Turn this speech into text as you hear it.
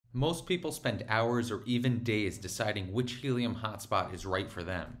Most people spend hours or even days deciding which helium hotspot is right for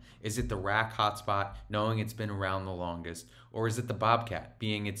them. Is it the rack hotspot, knowing it's been around the longest, or is it the Bobcat,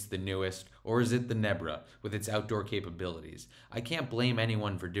 being it's the newest, or is it the Nebra, with its outdoor capabilities? I can't blame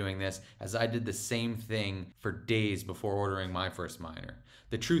anyone for doing this, as I did the same thing for days before ordering my first miner.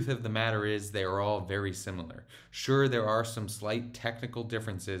 The truth of the matter is they are all very similar. Sure, there are some slight technical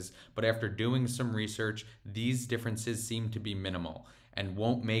differences, but after doing some research, these differences seem to be minimal and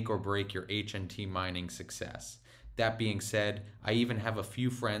won't make or break your HNT mining success. That being said, I even have a few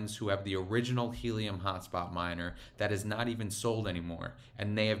friends who have the original Helium hotspot miner that is not even sold anymore,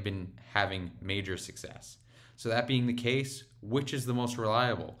 and they have been having major success. So that being the case, which is the most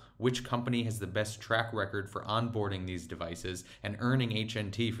reliable? Which company has the best track record for onboarding these devices and earning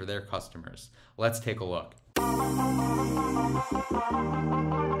HNT for their customers? Let's take a look.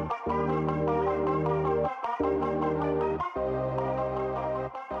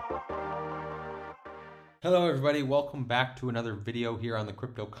 Hello everybody, welcome back to another video here on the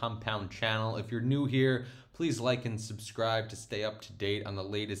Crypto Compound channel. If you're new here, please like and subscribe to stay up to date on the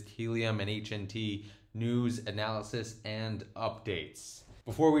latest Helium and HNT news, analysis, and updates.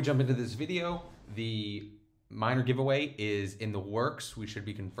 Before we jump into this video, the miner giveaway is in the works. We should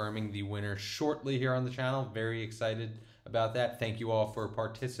be confirming the winner shortly here on the channel. Very excited about that. Thank you all for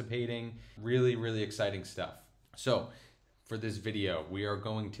participating. Really exciting stuff. So for this video, we are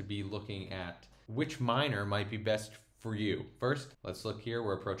going to be looking at which miner might be best for you. First, let's look here.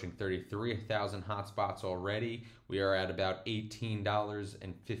 We're approaching 33,000 hotspots already. We are at about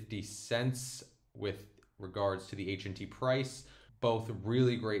 $18.50 with regards to the HNT price. Both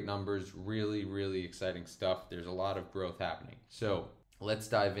really great numbers, really exciting stuff. There's a lot of growth happening. So let's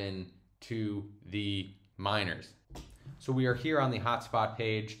dive in to the miners. So we are here on the hotspot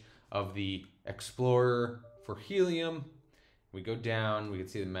page of the Explorer for Helium. We go down, we can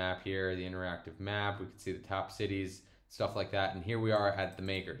see the map here, the interactive map, we can see the top cities, stuff like that. And here we are at the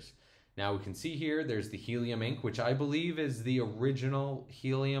makers. Now we can see here, there's the Helium Inc., which I believe is the original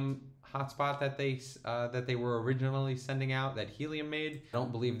Helium hotspot that they were originally sending out, that Helium made. I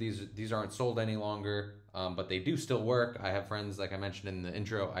don't believe these aren't sold any longer, but they do still work. I have friends, like I mentioned in the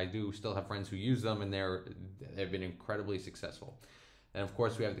intro, I do still have friends who use them, and they've been incredibly successful. And of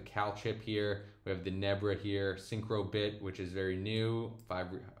course we have the Cal chip here, we have the Nebra here, Synchro Bit, which is very new, 5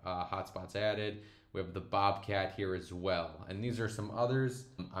 hotspots added. We have the Bobcat here as well. And these are some others.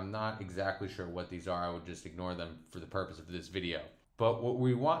 I'm not exactly sure what these are. I would just ignore them for the purpose of this video. But what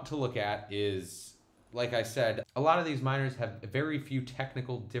we want to look at is, like I said, a lot of these miners have very few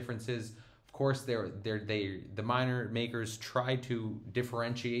technical differences. Of course, the miner makers try to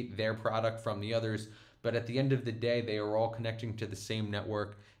differentiate their product from the others, but at the end of the day, they are all connecting to the same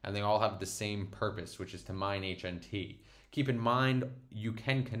network and they all have the same purpose, which is to mine HNT. Keep in mind, you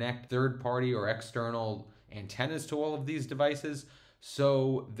can connect third-party or external antennas to all of these devices.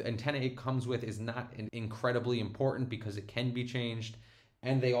 So the antenna it comes with is not incredibly important because it can be changed.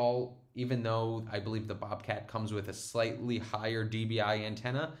 And they all, even though I believe the Bobcat comes with a slightly higher dBi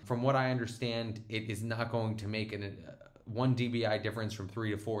antenna, from what I understand, it is not going to make 1 dBi difference from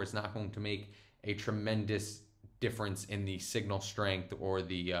 3 to 4 is not going to make a tremendous difference in the signal strength or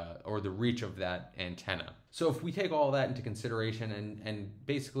the reach of that antenna. So if we take all that into consideration and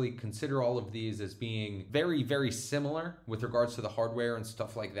basically consider all of these as being very similar with regards to the hardware and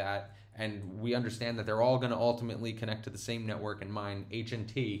stuff like that, and we understand that they're all going to ultimately connect to the same network and mine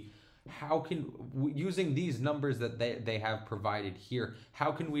HNT, how can, using these numbers that they have provided here,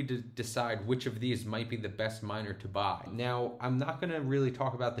 how can we decide which of these might be the best miner to buy? Now, I'm not going to really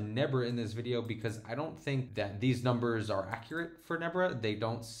talk about the Nebra in this video because I don't think that these numbers are accurate for Nebra. They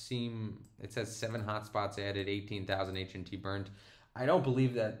don't seem, it says 7 hotspots added, 18,000 HNT burned. I don't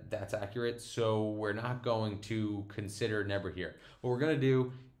believe that that's accurate, so we're not going to consider Nebra here. What we're going to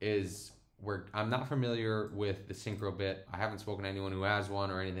do is, I'm not familiar with the Synchro Bit. I haven't spoken to anyone who has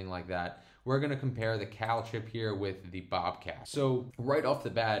one or anything like that. We're going to compare the Cal chip here with the Bobcat. So right off the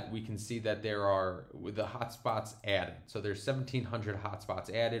bat, we can see that there are the hotspots added. So there's 1,700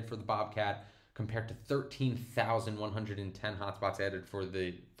 hotspots added for the Bobcat compared to 13,110 hotspots added for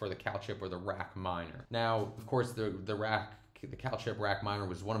the Cal chip or the rack miner. Now, of course, the Cal chip rack miner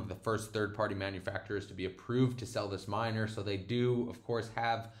was one of the first third-party manufacturers to be approved to sell this miner. So they do, of course,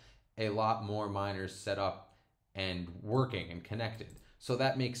 have a lot more miners set up and working and connected. So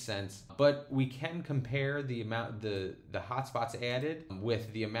that makes sense. But we can compare the amount, the hotspots added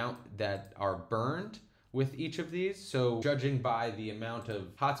with the amount that are burned with each of these. So judging by the amount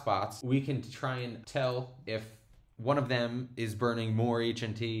of hotspots, we can try and tell if one of them is burning more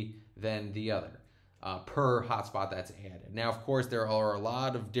HNT than the other. per hotspot that's added. Now, of course, there are a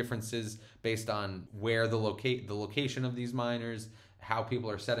lot of differences based on where the location of these miners, how people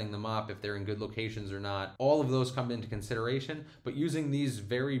are setting them up, if they're in good locations or not. All of those come into consideration, but using these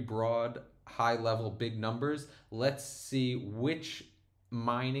very broad, high level, big numbers, let's see which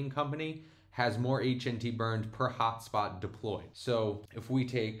mining company has more HNT burned per hotspot deployed. So if we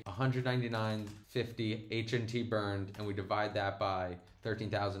take 199.50 HNT burned and we divide that by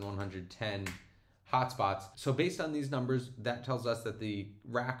 13,110 hotspots. So based on these numbers, that tells us that the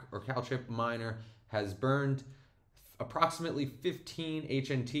rack or CalChip miner has burned approximately 15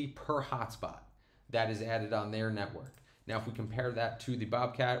 HNT per hotspot that is added on their network. Now, if we compare that to the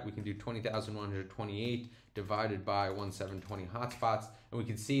Bobcat, we can do 20,128 divided by 1,720 hotspots, and we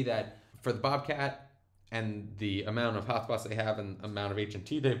can see that for the Bobcat and the amount of hotspots they have and amount of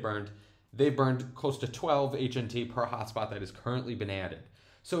HNT they've burned close to 12 HNT per hotspot that has currently been added.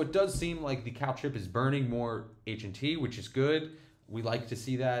 So it does seem like the CalChip is burning more HNT, which is good. We like to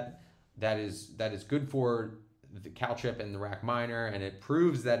see that. That is good for the CalChip and the rack miner, and it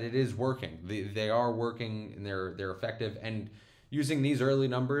proves that it is working. They are working and they're effective. And using these early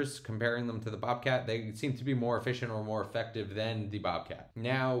numbers, comparing them to the Bobcat, they seem to be more efficient or more effective than the Bobcat.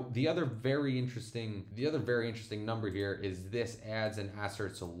 Now, the other very interesting number here is this adds and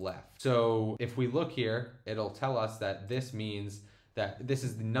asserts left. So if we look here, it'll tell us that this means that this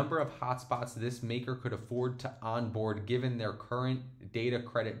is the number of hotspots this maker could afford to onboard given their current data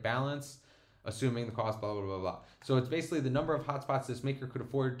credit balance, assuming the cost, blah, blah, blah, blah. So it's basically the number of hotspots this maker could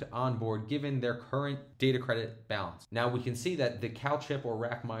afford to onboard given their current data credit balance. Now we can see that the CalChip or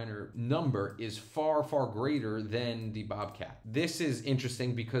rack miner number is far, far greater than the Bobcat. This is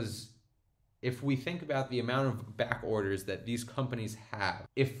interesting because if we think about the amount of back orders that these companies have,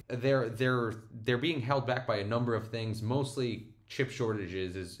 if they're being held back by a number of things, mostly chip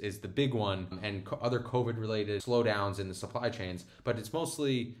shortages is the big one, and other COVID-related slowdowns in the supply chains, but it's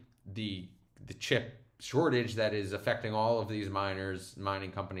mostly the chip shortage that is affecting all of these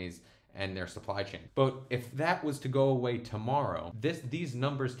mining companies and their supply chain. But if that was to go away tomorrow, these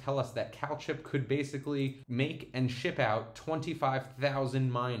numbers tell us that CalChip could basically make and ship out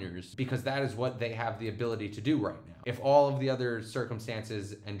 25,000 miners because that is what they have the ability to do right now. If all of the other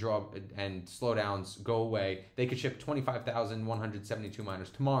circumstances and slowdowns go away, they could ship 25,172 miners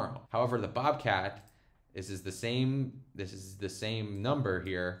tomorrow. However, the Bobcat, this is the same number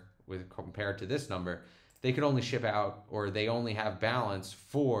here compared to this number. They could only ship out, or they only have balance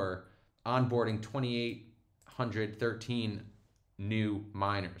for onboarding 2,813 new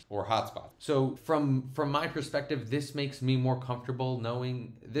miners or hotspots. So from my perspective, this makes me more comfortable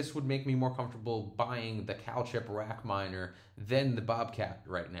this would make me more comfortable buying the CalChip rack miner than the Bobcat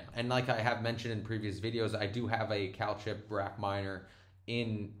right now. And like I have mentioned in previous videos, I do have a CalChip rack miner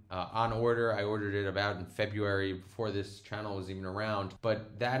on order. I ordered it about in February before this channel was even around,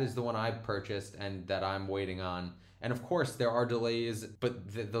 but that is the one I purchased and that I'm waiting on. And of course there are delays,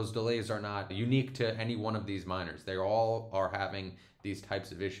 but those delays are not unique to any one of these miners. They all are having these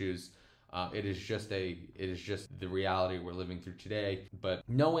types of issues. It is just the reality we're living through today. But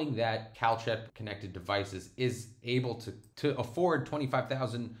knowing that CalChip connected devices is able to afford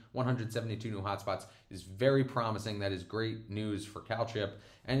 25,172 new hotspots is very promising. That is great news for CalChip.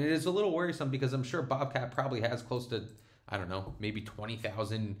 And it is a little worrisome because I'm sure Bobcat probably has close to, I don't know, maybe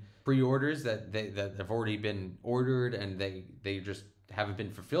 20,000 pre-orders that have already been ordered and they just haven't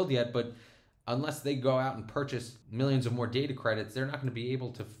been fulfilled yet. But unless they go out and purchase millions of more data credits, they're not going to be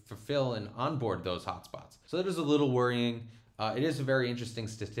able to fulfill and onboard those hotspots. So that is a little worrying. It is a very interesting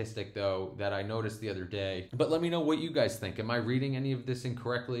statistic, though, that I noticed the other day. But let me know what you guys think. Am I reading any of this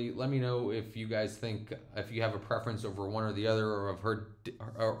incorrectly? Let me know if you guys think, if you have a preference over one or the other, or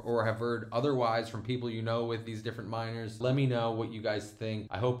have heard otherwise from people you know with these different miners. Let me know what you guys think.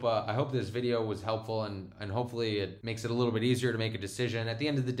 I hope this video was helpful, and hopefully it makes it a little bit easier to make a decision. At the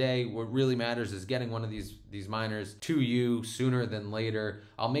end of the day, what really matters is getting one of these miners to you sooner than later.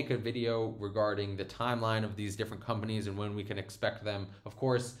 I'll make a video regarding the timeline of these different companies and when we can expect them. Of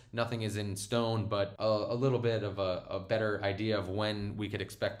course, nothing is in stone, but a little bit of a better idea of when we could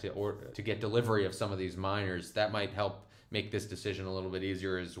expect to get delivery of some of these miners. That might help make this decision a little bit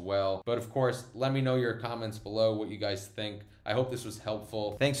easier as well. But of course, let me know your comments below what you guys think. I hope this was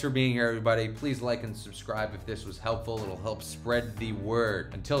helpful. Thanks for being here, everybody. Please like and subscribe if this was helpful. It'll help spread the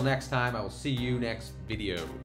word. Until next time, I will see you next video.